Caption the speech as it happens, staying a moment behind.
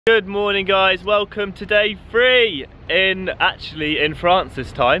Good morning guys, welcome to day 3 in France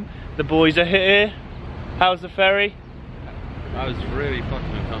this time. The boys are here. How's the ferry? That was really fucking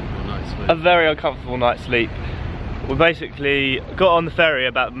uncomfortable night's sleep. A very uncomfortable night's sleep. We basically got on the ferry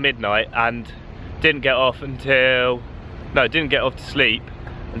about midnight and didn't get off to sleep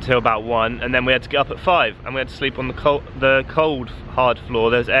until about 1, and then we had to get up at 5 and we had to sleep on the cold hard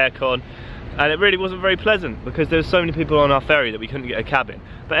floor. There's aircon. And it really wasn't very pleasant because there were so many people on our ferry that we couldn't get a cabin.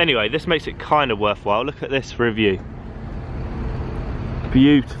 But anyway, this makes it kind of worthwhile. Look at this for a view.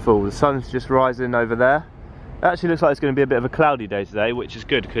 Beautiful. The sun's just rising over there. It actually looks like it's going to be a bit of a cloudy day today, which is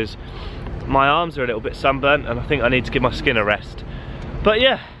good because my arms are a little bit sunburnt and I think I need to give my skin a rest. But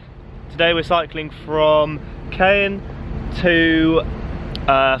yeah, today we're cycling from Caen to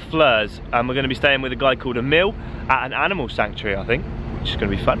Fleurs, and we're going to be staying with a guy called Emil at an animal sanctuary, I think. Which is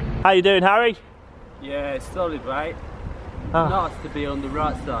going to be fun. How you doing, Harry? Yeah, it's solid, right? Nice to be on the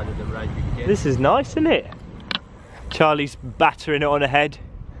right side of the road again. This is nice, isn't it? Charlie's battering it on ahead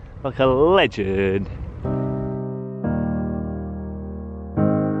like a legend.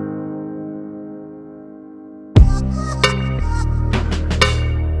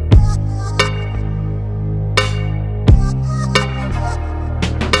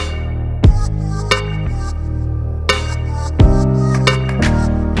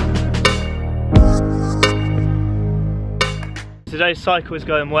 Today's cycle is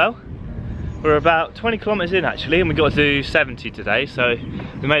going well. We're about 20 kilometers in actually, and we got to do 70 today, so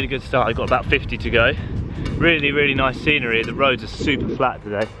we made a good start. I got about 50 to go. Really nice scenery. The roads are super flat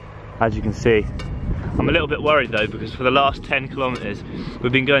today, as you can see. I'm a little bit worried though, because for the last 10 kilometers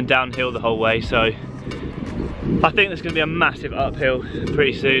we've been going downhill the whole way, so I think there's going to be a massive uphill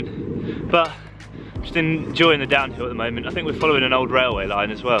pretty soon. But I'm just enjoying the downhill at the moment. I think we're following an old railway line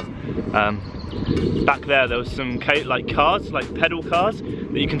as well. Back there was some cars, like pedal cars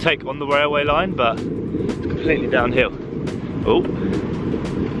that you can take on the railway line, but it's completely downhill. Oh,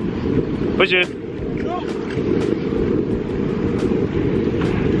 push it.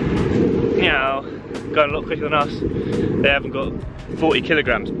 Meow. Going a lot quicker than us. They haven't got 40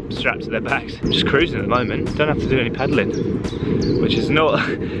 kilograms strapped to their backs. I'm just cruising at the moment. Don't have to do any pedaling, which is not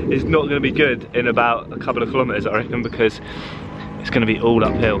going to be good in about a couple of kilometers, I reckon, because it's going to be all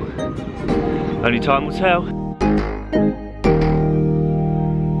uphill. Only time will tell.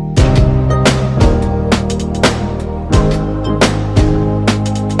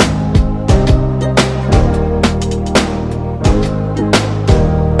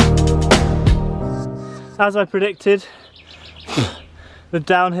 As I predicted, the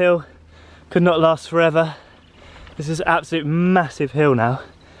downhill could not last forever. This is an absolute massive hill now.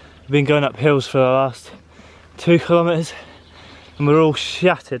 We've been going up hills for the last 2 kilometers. And we're all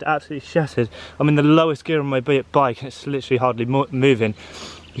shattered, absolutely shattered. I'm in the lowest gear on my bike and it's literally hardly moving.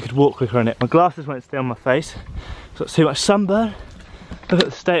 You could walk quicker on it. My glasses won't stay on my face. I've got too much sunburn. Look at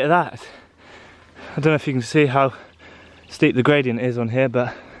the state of that. I don't know if you can see how steep the gradient is on here,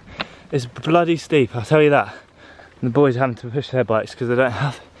 but it's bloody steep, I'll tell you that. And the boys are having to push their bikes because they don't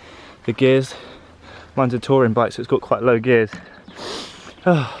have the gears. Mine's a touring bike, so it's got quite low gears.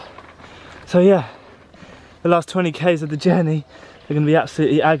 Oh. So yeah, the last 20 k's of the journey are going to be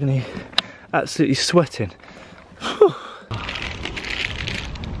absolutely agony, absolutely sweating. Whew.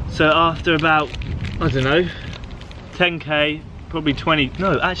 So after about, I don't know, 10k, probably 20,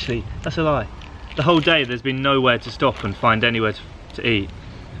 no actually, that's a lie. The whole day there's been nowhere to stop and find anywhere to eat.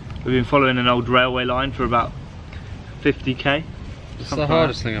 We've been following an old railway line for about 50k. It's the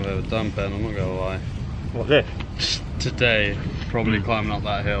hardest thing I've ever done, Ben, I'm not going to lie. What, this? Today, probably climbing up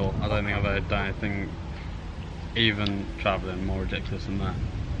that hill, I don't think I've ever done anything even travelling more ridiculous than that.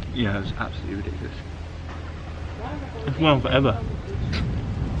 Yeah, it was absolutely ridiculous. It's gone on forever.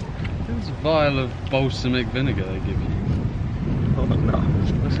 It's a vial of balsamic vinegar they give you. Oh no.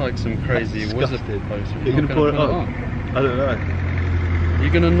 Looks like some crazy wizard poster. You're going to pour it on? I don't know.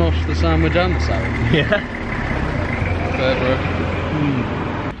 You're going to nosh the sandwich and the salad? Yeah.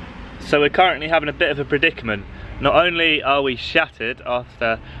 So we're currently having a bit of a predicament. Not only are we shattered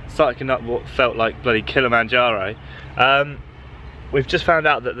after cycling up what felt like bloody Kilimanjaro, we've just found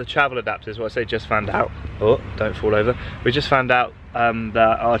out that the travel adapters, well I say just found out, oh don't fall over, we just found out that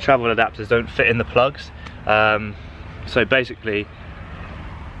our travel adapters don't fit in the plugs. So basically,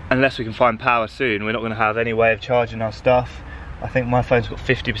 unless we can find power soon, we're not going to have any way of charging our stuff. I think my phone's got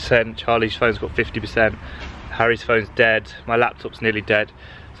 50%, Charlie's phone's got 50%, Harry's phone's dead, my laptop's nearly dead.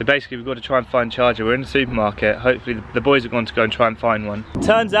 So basically we've got to try and find a charger. We're in the supermarket, hopefully the boys are going to go and try and find one.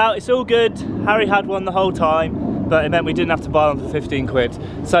 Turns out it's all good, Harry had one the whole time, but it meant we didn't have to buy one for 15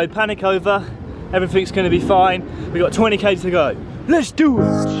 quid. So panic over, everything's going to be fine. We've got 20k to go. Let's do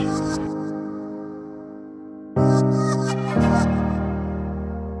it!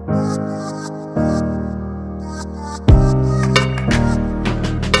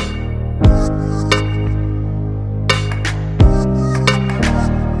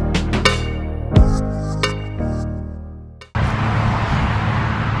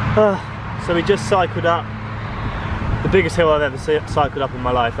 So we just cycled up the biggest hill I've ever cycled up in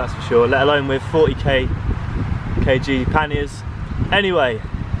my life, that's for sure, let alone with 40 kg panniers. Anyway,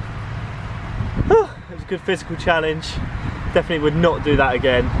 it was a good physical challenge. Definitely would not do that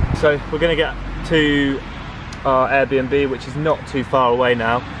again. So we're going to get to our Airbnb, which is not too far away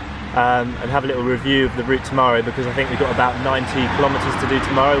now, and have a little review of the route tomorrow, because I think we've got about 90 kilometres to do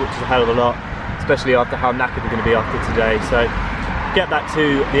tomorrow, which is a hell of a lot, especially after how knackered we're going to be after today. So get back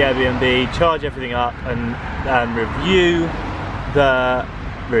to the Airbnb, charge everything up, and review the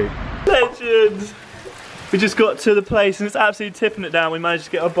route. Legends! We just got to the place and it's absolutely tipping it down. We managed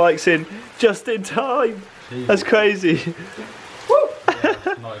to get our bikes in just in time. Jeez. That's crazy.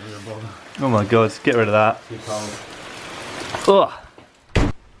 Oh my god, get rid of that.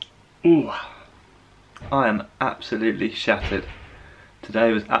 Ooh. I am absolutely shattered.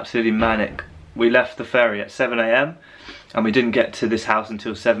 Today was absolutely manic. We left the ferry at 7 AM and we didn't get to this house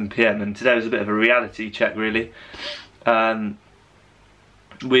until 7 PM, and today was a bit of a reality check really.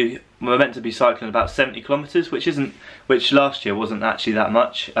 We were meant to be cycling about 70 kilometres, which last year wasn't actually that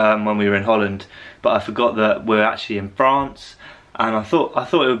much when we were in Holland, but I forgot that we're actually in France, and I thought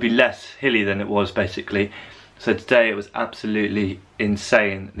it would be less hilly than it was basically. So today it was absolutely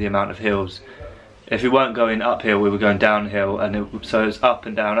insane, the amount of hills. If we weren't going uphill, we were going downhill, and so it was up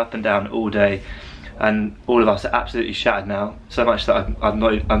and down all day, and all of us are absolutely shattered now, so much that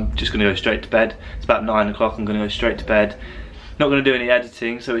I'm just going to go straight to bed. It's about 9 o'clock, I'm going to go straight to bed. Not going to do any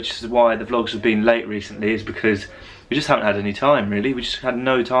editing, so which is why the vlogs have been late recently, is because we just haven't had any time really. We just had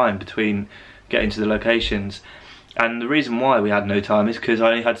no time between getting to the locations, and the reason why we had no time is because I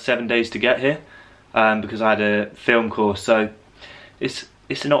only had 7 days to get here, because I had a film course. So it's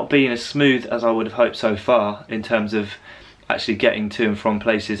not been as smooth as I would have hoped so far in terms of actually getting to and from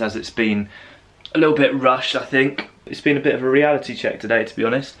places, as it's been a little bit rushed. I think it's been a bit of a reality check today, to be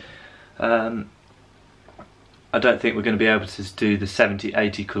honest. I don't think we're going to be able to do the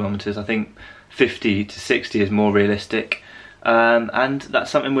 70-80 kilometres. I think 50 to 60 is more realistic, and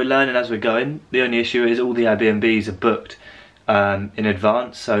that's something we're learning as we're going. The only issue is all the Airbnbs are booked in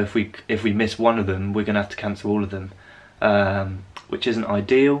advance, so if we miss one of them, we're going to have to cancel all of them, which isn't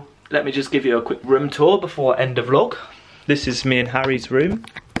ideal. Let me just give you a quick room tour before I end the vlog. This is me and Harry's room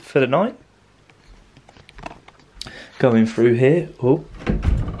for the night. Going through here. Oh.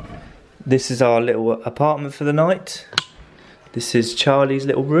 This is our little apartment for the night. This is Charlie's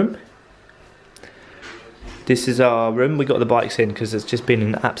little room. This is our room. We got the bikes in because it's just been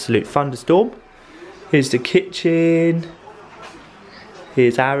an absolute thunderstorm. Here's the kitchen.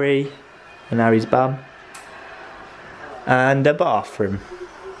 Here's Harry and Harry's bum. And the bathroom.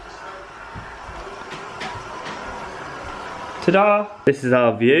 Ta-da! This is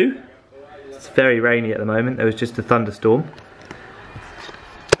our view. It's very rainy at the moment. There was just a thunderstorm.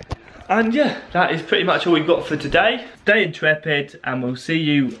 And yeah, that is pretty much all we've got for today. Stay intrepid, and we'll see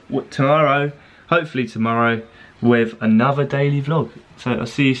you tomorrow, hopefully tomorrow, with another daily vlog. So I'll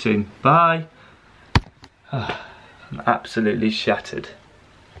see you soon. Bye. I'm absolutely shattered.